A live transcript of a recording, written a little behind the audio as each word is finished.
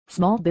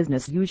Small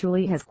business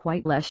usually has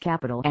quite less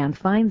capital and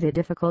finds it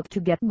difficult to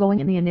get going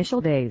in the initial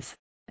days,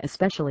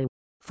 especially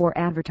for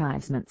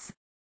advertisements.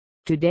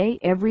 Today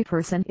every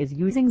person is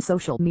using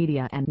social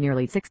media and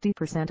nearly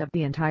 60% of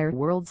the entire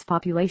world's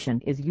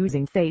population is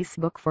using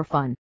Facebook for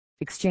fun,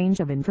 exchange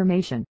of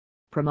information,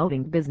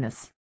 promoting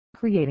business,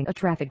 creating a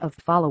traffic of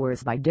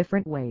followers by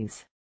different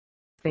ways.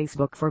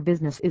 Facebook for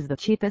Business is the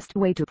cheapest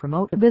way to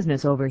promote a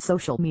business over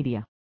social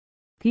media.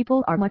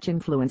 People are much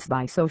influenced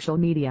by social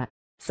media,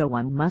 so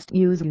one must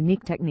use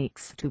unique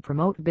techniques to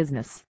promote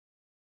business.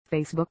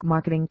 Facebook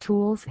marketing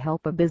tools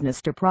help a business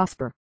to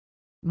prosper.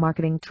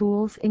 Marketing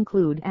tools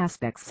include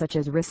aspects such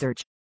as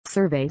research,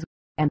 surveys,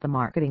 and the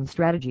marketing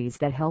strategies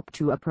that help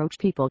to approach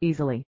people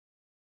easily.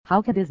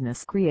 How can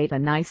business create a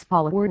nice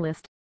follower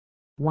list?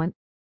 1.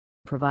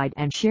 Provide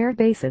and share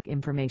basic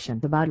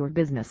information about your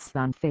business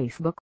on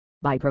Facebook.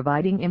 By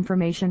providing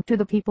information to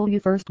the people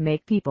you first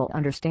make people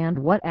understand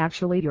what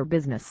actually your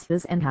business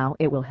is and how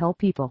it will help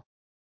people.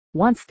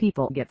 Once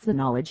people get the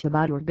knowledge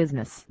about your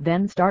business,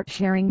 then start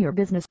sharing your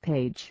business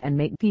page and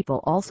make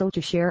people also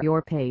to share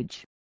your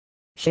page.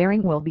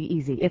 Sharing will be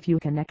easy if you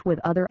connect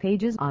with other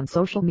pages on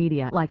social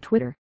media like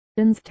Twitter,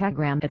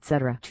 Instagram,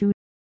 etc. 2.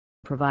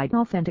 Provide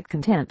authentic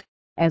content,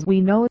 as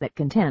we know that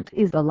content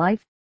is the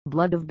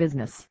lifeblood of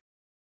business.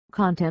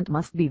 Content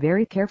must be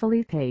very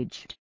carefully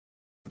paged.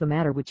 The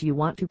matter which you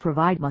want to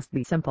provide must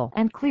be simple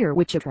and clear,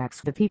 which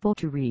attracts the people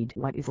to read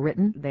what is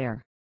written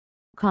there.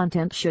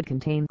 Content should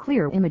contain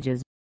clear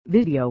images,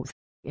 videos,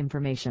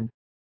 information.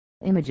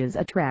 Images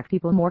attract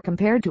people more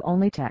compared to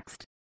only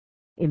text.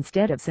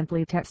 Instead of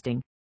simply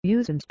texting,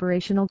 use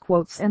inspirational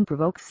quotes and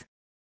provokes.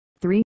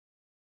 3.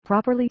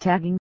 Properly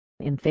tagging.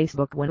 In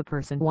Facebook, when a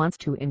person wants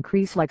to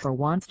increase likes or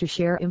wants to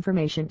share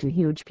information to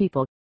huge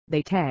people,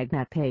 they tag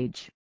that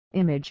page,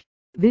 image,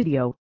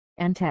 video,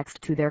 and text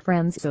to their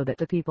friends so that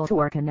the people who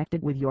are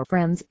connected with your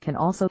friends can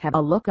also have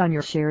a look on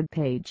your shared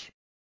page.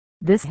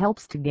 This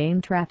helps to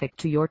gain traffic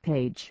to your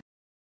page.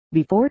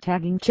 Before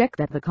tagging, check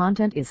that the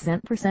content is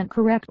sent %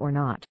 correct or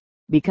not,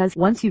 because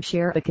once you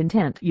share the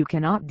content you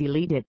cannot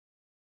delete it.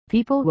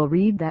 People will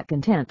read that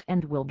content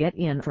and will get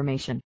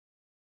information.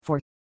 4.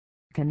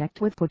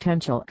 Connect with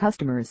potential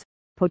customers.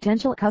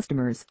 Potential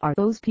customers are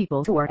those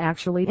people who are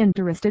actually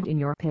interested in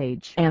your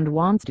page and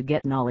want to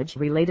get knowledge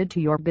related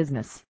to your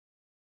business.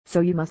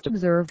 So you must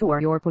observe who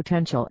are your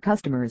potential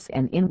customers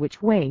and in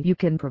which way you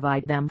can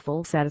provide them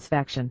full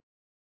satisfaction.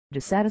 To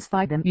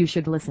satisfy them you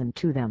should listen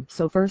to them,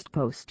 so first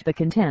post the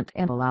content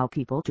and allow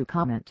people to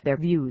comment their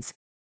views.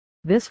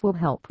 This will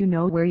help you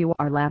know where you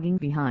are lagging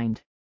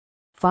behind.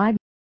 5.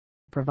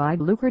 Provide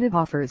lucrative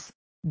offers.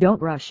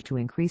 Don't rush to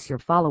increase your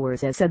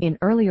followers as said in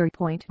earlier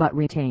point, but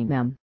retain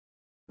them.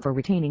 For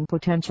retaining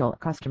potential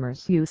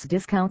customers, use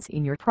discounts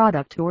in your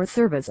product or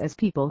service, as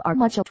people are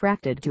much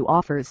attracted to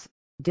offers,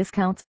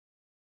 discounts,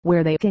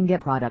 where they can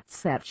get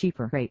products at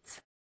cheaper rates.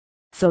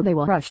 So they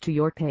will rush to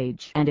your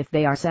page, and if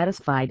they are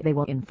satisfied they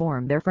will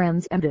inform their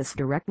friends, and this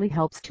directly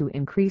helps to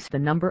increase the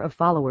number of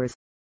followers.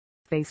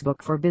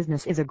 Facebook for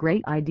Business is a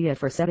great idea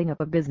for setting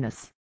up a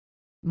business.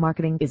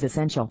 Marketing is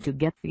essential to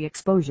get the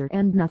exposure,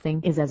 and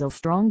nothing is as a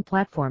strong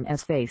platform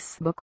as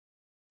Facebook.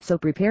 So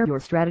prepare your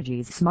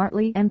strategies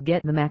smartly and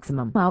get the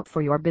maximum out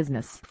for your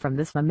business from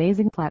this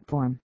amazing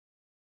platform.